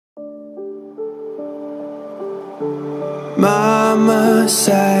Mama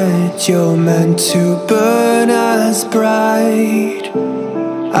said you're meant to burn as bright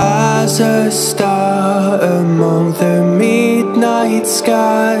as a star among the midnight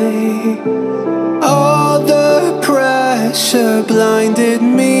sky. All the pressure blinded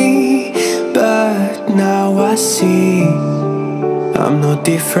me, but now I see I'm not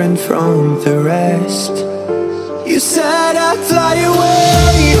different from the rest. You said I'd fly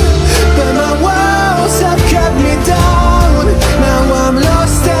away, but my walls have kept me down. Now I'm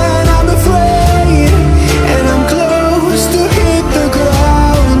lost and I'm afraid, and I'm close to hit the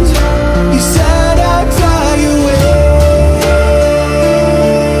ground. You said I'd fly away.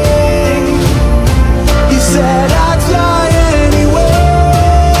 You said I'd fly anyway,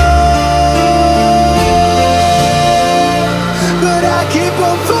 but I keep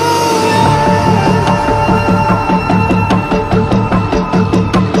on falling.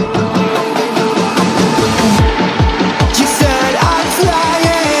 You said I'd fly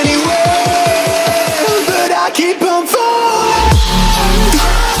anyway, but I keep on falling.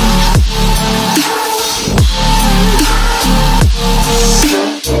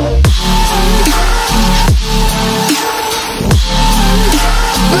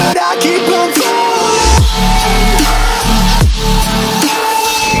 But I keep on falling.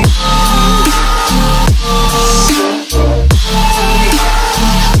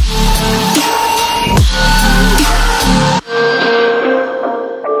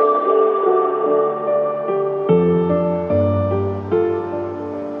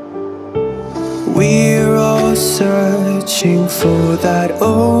 We're all searching for that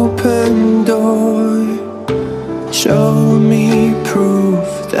open door. Show me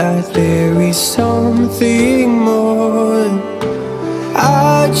proof that there is something more.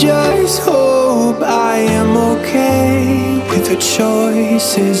 I just hope I am okay with the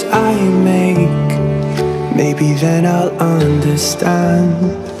choices I make. Maybe then I'll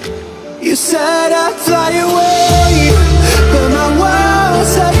understand. You said I'd fly away, but my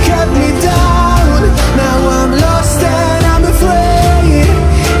walls have